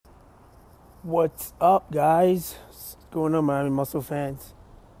What's up, guys? What's going on, Miami Muscle fans?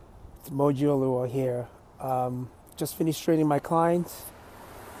 It's Moji Oluwa here. Just finished training my clients.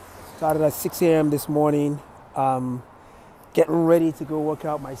 Started at 6 a.m. this morning. Getting ready to go work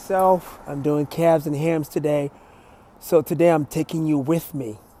out myself. I'm doing calves and hams today. So today I'm taking you with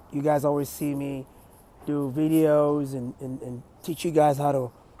me. You guys always see me do videos and teach you guys how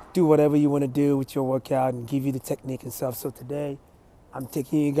to do whatever you want to do with your workout and give you the technique and stuff. So today I'm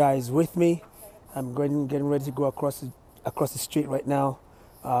taking you guys with me. I'm getting ready to go across the street right now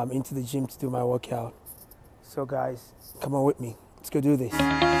into the gym to do my workout. So guys, come on with me. Let's go do this. All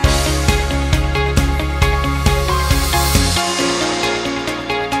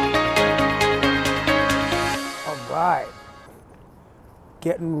right.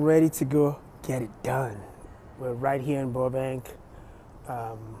 Getting ready to go get it done. We're right here in Burbank.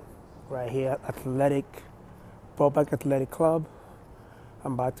 Right here at Burbank Athletic Club.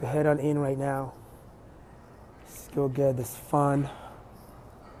 I'm about to head on in right now. Let's go get this fun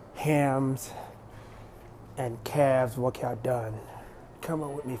hams and calves workout done. Come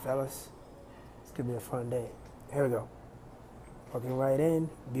on with me, fellas. It's gonna be a fun day. Here we go. Walking right in,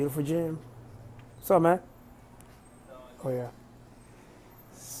 beautiful gym. What's up, man? Oh yeah.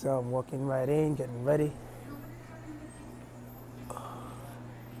 So I'm walking right in, getting ready. All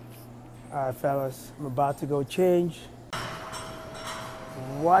right, fellas, I'm about to go change.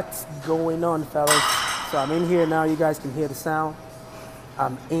 What's going on, fellas? So I'm in here now. You guys can hear the sound.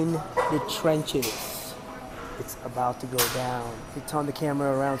 I'm in the trenches. It's about to go down. Let me turn the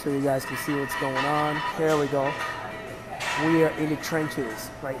camera around so you guys can see what's going on. Here we go. We are in the trenches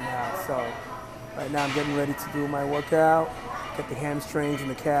right now. So right now I'm getting ready to do my workout. Get the hamstrings and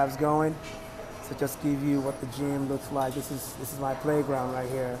the calves going. So just give you what the gym looks like. This is my playground right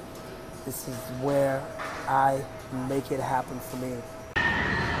here. This is where I make it happen for me.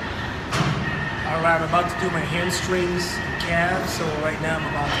 All right, I'm about to do my hamstrings and calves. So right now I'm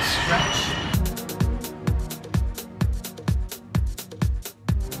about to stretch.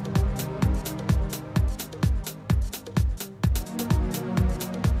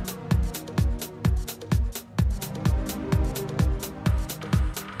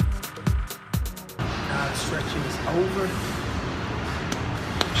 Now the stretching is over.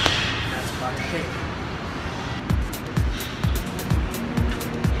 That's about to hit.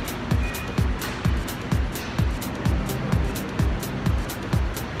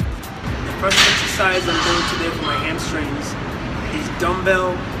 First exercise I'm doing today for my hamstrings is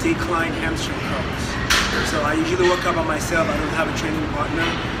dumbbell decline hamstring curls. So I usually work out by myself. I don't have a training partner.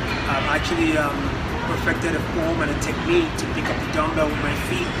 I've actually perfected a form and a technique to pick up the dumbbell with my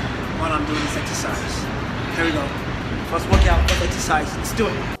feet while I'm doing this exercise. Here we go. First workout, first exercise. Let's do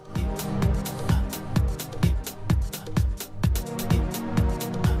it.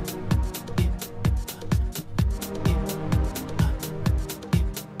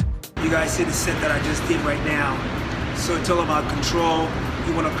 You guys see the set that I just did right now. So it's all about control.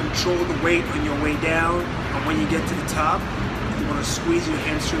 You want to control the weight on your way down, and when you get to the top, you want to squeeze your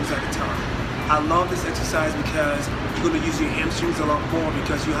hamstrings at the top. I love this exercise because you're going to use your hamstrings a lot more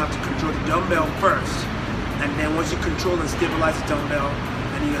because you have to control the dumbbell first. And then once you control and stabilize the dumbbell,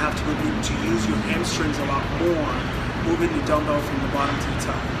 then you have to go to use your hamstrings a lot more, moving the dumbbell from the bottom to the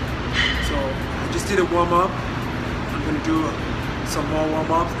top. So I just did a warm-up. I'm going to do some more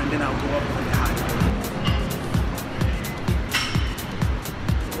warm-ups, and then I'll go up on the high.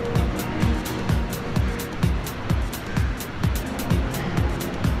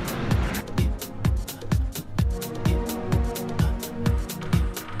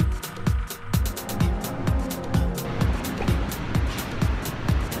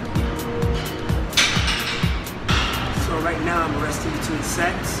 So right now I'm resting between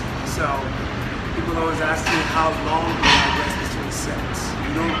sets. So people always ask me how long do I rest between sets.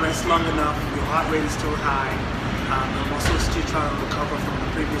 You don't rest long enough, your heart rate is still high, and muscles still trying to recover from the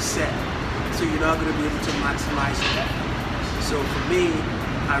previous set. So you're not going to be able to maximize that. So for me,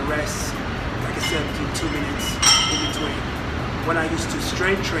 I rest, like I said, between 2 minutes in between. When I used to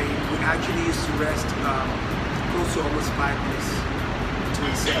strength train, we actually used to rest close to almost 5 minutes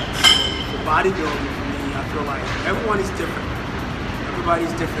between sets. So for bodybuilding, for me, I feel like everyone is different.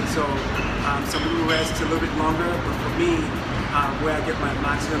 Everybody's different, so some people rest a little bit longer, but for me, where I get my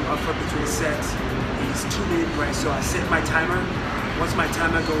maximum effort between sets is 2 minute rest. So I set my timer. Once my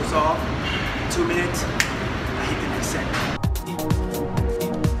timer goes off, 2 minutes, I hit the next set.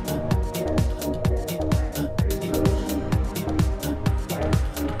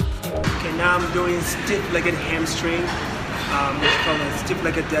 Okay, now I'm doing stiff-legged hamstring. It's called a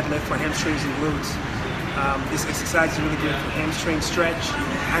stiff-legged deadlift for hamstrings and glutes. This exercise is really good for hamstring stretch,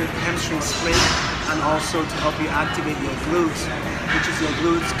 hamstring split, and also to help you activate your glutes, which is your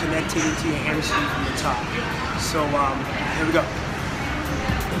glutes connecting into your hamstring from the top. So here we go.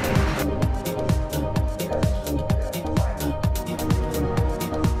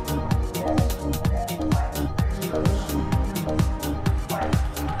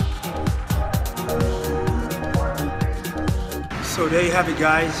 So there you have it,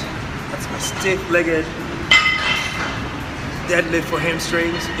 guys. That's my stiff-legged deadlift for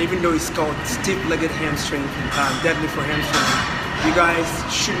hamstrings. Even though it's called stiff-legged hamstring, deadlift for hamstring, you guys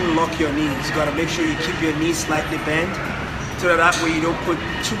shouldn't lock your knees. You gotta make sure you keep your knees slightly bent, so that way you don't put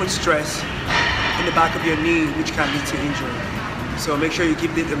too much stress in the back of your knee, which can lead to injury. So make sure you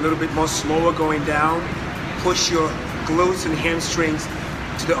keep it a little bit more slower going down. Push your glutes and hamstrings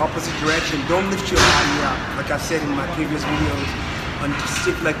to the opposite direction. Don't lift your body up, like I said in my previous videos, on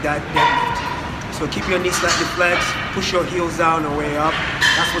stiff like that deadlift. So keep your knees slightly flexed, push your heels down and way up.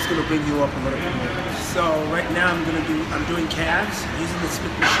 That's what's gonna bring you up a little bit more. So right now I'm doing calves using the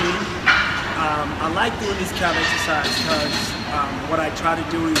split machine. I like doing this calf exercise because what I try to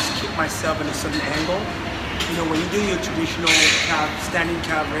do is keep myself in a certain angle. You know, when you do your traditional standing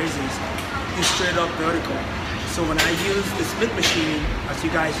calf raises, you're straight up vertical. So when I use the split machine, as you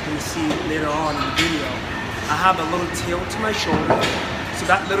guys can see later on in the video, I have a little tilt to my shoulder. So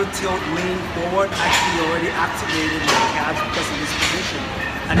that little tilt leaning forward actually already activated my calves because of this position.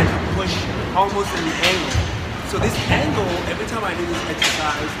 And then I push almost in the angle. So this angle, every time I do this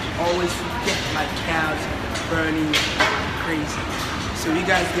exercise, always get my calves burning crazy. So you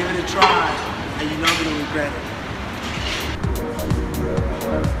guys give it a try and you're not gonna regret it.